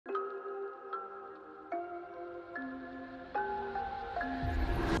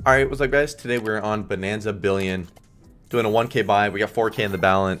Alright, what's up guys? Today we're on Bonanza Billion. Doing a 1k buy. We got 4k in the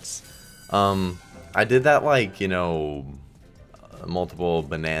balance. I did that like, you know, multiple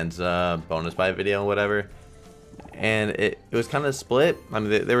Bonanza bonus buy video or whatever. And it was kind of split. I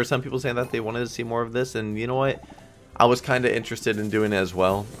mean, there were some people saying that they wanted to see more of this. And you know what? I was kind of interested in doing it as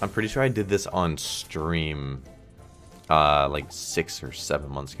well. I'm pretty sure I did this on stream like 6 or 7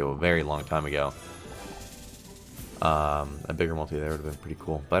 months ago. A very long time ago. A bigger multi there would have been pretty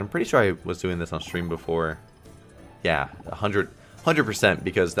cool, but I'm pretty sure I was doing this on stream before. Yeah, 100%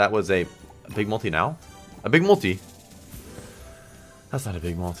 because that was a big multi. Now a big multi. That's not a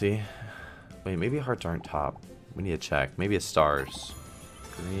big multi. Wait, maybe hearts aren't top. We need to check. Maybe it's stars,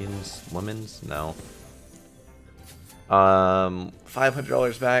 greens, lemons. No.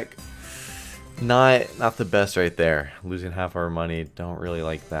 $500 back. Not the best right there. Losing half our money. Don't really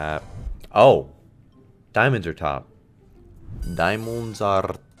like that. Oh, diamonds are top. Diamonds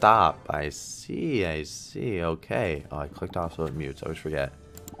are top. I see. Okay. Oh, I clicked off so it mutes. I always forget.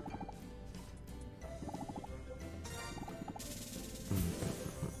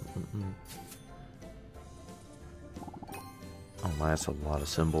 Oh my, that's a lot of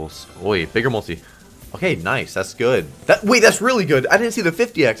symbols. Oi, bigger multi. Okay, nice. That's good. Wait, that's really good. I didn't see the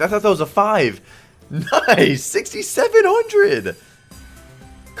 50x. I thought that was a 5. Nice. 6,700.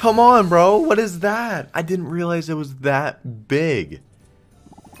 Come on, bro. What is that? I didn't realize it was that big.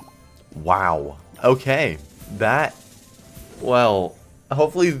 Wow. Okay. Well,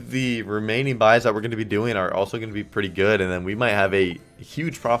 hopefully the remaining buys that we're going to be doing are also going to be pretty good. And then we might have a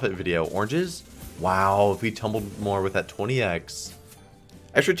huge profit video. Oranges? Wow. If we tumbled more with that 20x.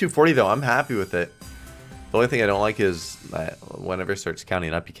 Extra 240 though. I'm happy with it. The only thing I don't like is that whenever it starts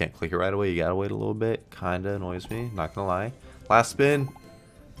counting up, you can't click it right away. You got to wait a little bit. Kind of annoys me. Not going to lie. Last spin.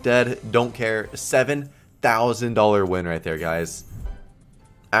 Dead, don't care. $7,000 win right there, guys.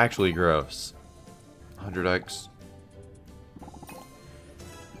 Actually gross. 100x.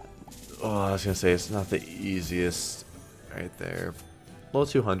 Oh, I was gonna say it's not the easiest right there. Low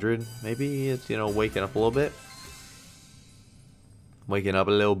 200. Maybe it's, you know, waking up a little bit. Waking up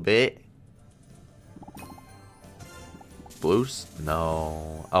a little bit. Blues?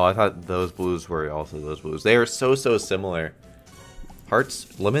 No. Oh, I thought those blues were also those blues. They are so similar.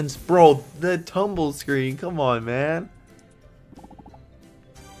 Hearts? Lemons? Bro, the tumble screen. Come on, man.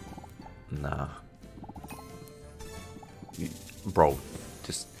 Nah. Bro,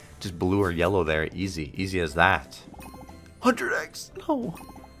 just blue or yellow there. Easy. Easy as that. 100x. No.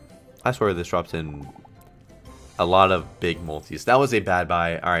 I swear this drops in a lot of big multis. That was a bad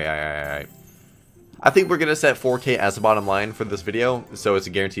buy. Alright. I think we're going to set 4k as the bottom line for this video. So it's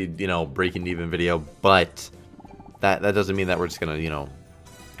a guaranteed, you know, breaking even video. But that doesn't mean that we're just gonna, you know,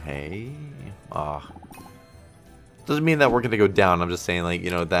 hey, doesn't mean that we're gonna go down. I'm just saying, like, you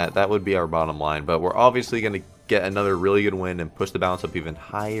know, that would be our bottom line. But we're obviously gonna get another really good win and push the balance up even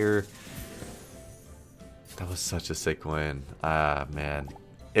higher. That was such a sick win. Man,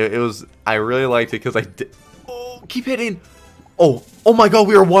 it was. I really liked it because I did. Oh, keep hitting. Oh my God,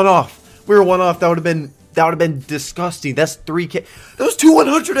 we were one off. We were one off. That would have been disgusting. That's 3k. That was 2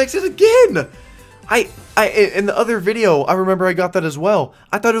 100x's again. In the other video, I remember I got that as well.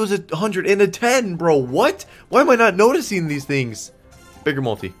 I thought it was 100 and a 10, bro. What? Why am I not noticing these things? Bigger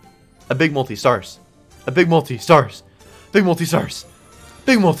multi. A big multi, stars. A big multi, stars. Big multi, stars.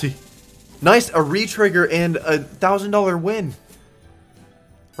 Big multi. Nice, a re-trigger and a $1,000 win.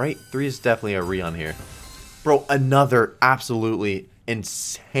 Right? 3 is definitely a re on here. Bro, another absolutely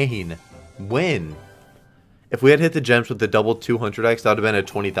insane win. If we had hit the gems with the double 200x, that would have been a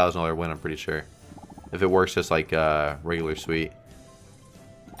 $20,000 win, I'm pretty sure. If it works just like regular sweet.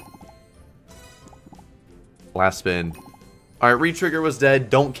 Last spin. Alright, re-trigger was dead.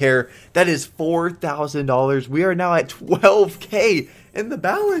 Don't care. That is $4,000. We are now at 12k in the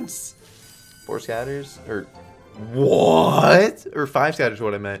balance. 4 scatters? Or what? Or 5 scatters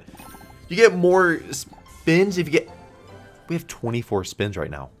what I meant. You get more spins if you get... We have 24 spins right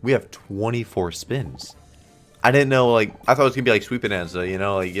now. We have 24 spins. I didn't know, like, I thought it was gonna be like Sweet Bonanza, you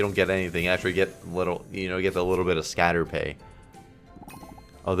know, like you don't get anything. Actually, get little, you know, get a little bit of scatter pay.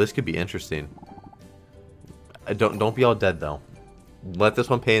 Oh, this could be interesting. Don't be all dead though. Let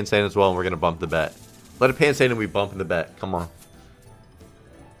this one pay insane as well, and we're gonna bump the bet. Let it pay insane, and we bump in the bet. Come on.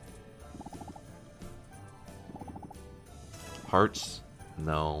 Hearts?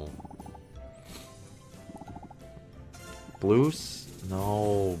 No. Blues?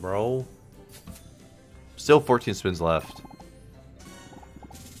 No, bro. Still 14 spins left.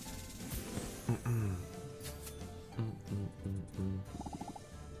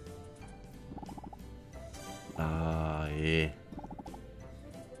 Yeah.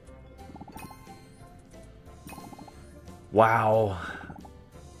 Wow.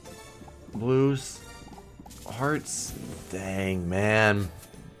 Blues. Hearts. Dang, man.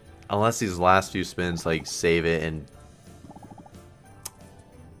 Unless these last few spins, like, save it and...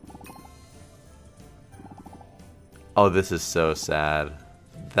 Oh, this is so sad.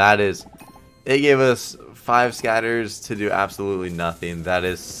 That is... It gave us 5 scatters to do absolutely nothing. That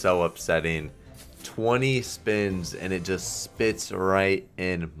is so upsetting. 20 spins and it just spits right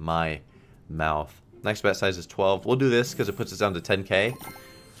in my mouth. Next bet size is 12. We'll do this because it puts us down to 10k.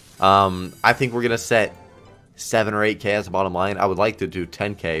 I think we're going to set 7 or 8k as the bottom line. I would like to do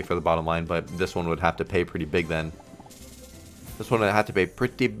 10k for the bottom line, but this one would have to pay pretty big then. This one would have to pay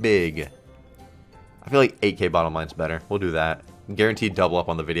pretty big. I feel like 8k bottom line's better. We'll do that. Guaranteed double up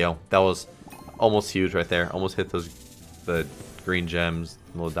on the video. That was almost huge right there. Almost hit the green gems,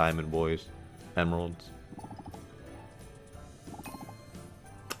 little diamond boys, emeralds.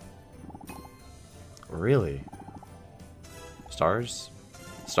 Really? Stars?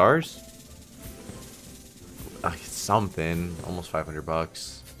 Stars? Something. Almost 500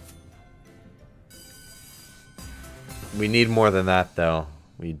 bucks. We need more than that, though.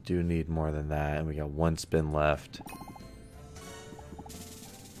 We do need more than that, and we got 1 spin left.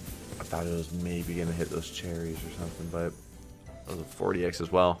 I thought it was maybe gonna hit those cherries or something, but that was a 40x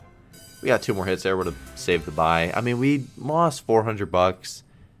as well. We got 2 more hits there. Would have saved the buy. I mean, we lost 400 bucks.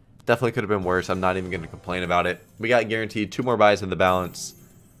 Definitely could have been worse. I'm not even going to complain about it. We got guaranteed 2 more buys in the balance.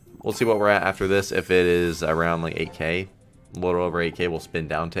 We'll see what we're at after this. If it is around like 8k, a little over 8k, we'll spin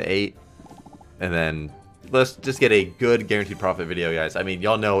down to 8. And then let's just get a good guaranteed profit video, guys. I mean,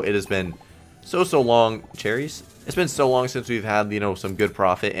 y'all know it has been so long. Cherries? It's been so long since we've had, you know, some good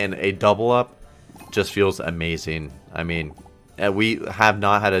profit. And a double up just feels amazing. I mean, we have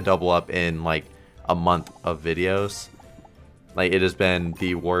not had a double up in like a month of videos. Like, it has been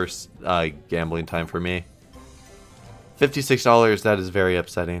the worst gambling time for me. $56, that is very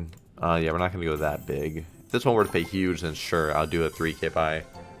upsetting. Yeah, we're not going to go that big. If this one were to pay huge, then sure, I'll do a 3k buy.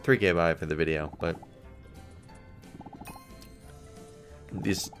 3k buy for the video, but...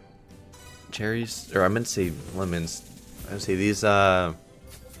 These cherries, or I meant to say lemons. I would say these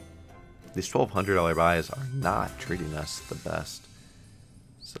 $1,200 buys are not treating us the best.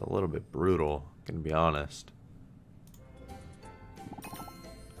 It's a little bit brutal, gonna be honest.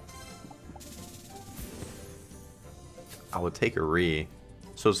 I would take a re.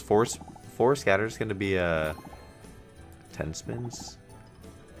 So is four scatters going to be 10 spins?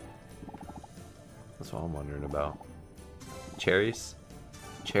 That's what I'm wondering about. Cherries?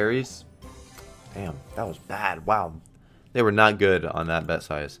 Cherries? Damn, that was bad. Wow. They were not good on that bet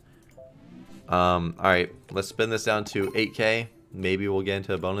size. Alright, let's spin this down to 8k. Maybe we'll get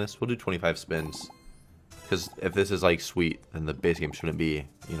into a bonus. We'll do 25 spins. Because if this is like sweet, then the base game shouldn't be,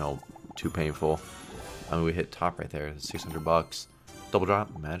 you know, too painful. I mean, we hit top right there. 600 bucks. Double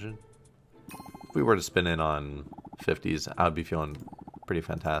drop, imagine. If we were to spin in on 50s, I would be feeling pretty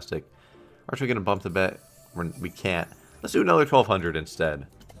fantastic. Aren't we going to bump the bet? We can't. Let's do another 1200 instead.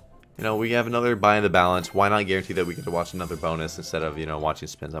 You know, we have another buy in the balance. Why not guarantee that we get to watch another bonus instead of, you know, watching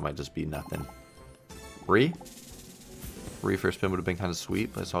spins? That might just be nothing. Re for a spin would have been kind of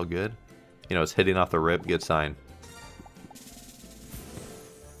sweet, but it's all good. You know, it's hitting off the rip. Good sign.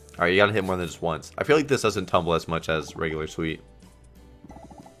 Alright, you gotta hit more than just once. I feel like this doesn't tumble as much as regular sweet.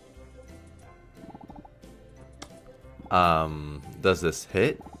 Does this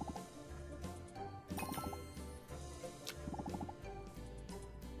hit?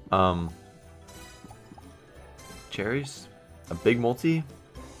 Cherries? A big multi?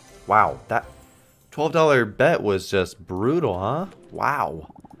 Wow, that $12 bet was just brutal, huh?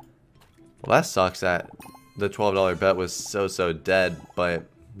 Wow. Well, that sucks that the $12 bet was so dead, but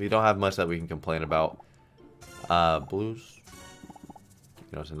we don't have much that we can complain about. Blues.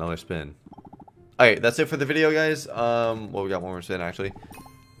 You know, it's another spin. Alright, that's it for the video, guys. Well, we got one more spin, actually.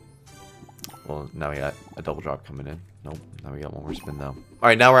 Well, now we got a double drop coming in. Nope, now we got one more spin, though.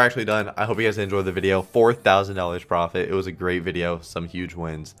 Alright, now we're actually done. I hope you guys enjoyed the video. $4,000 profit. It was a great video. Some huge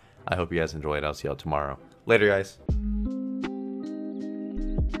wins. I hope you guys enjoyed. I'll see y'all tomorrow. Later, guys.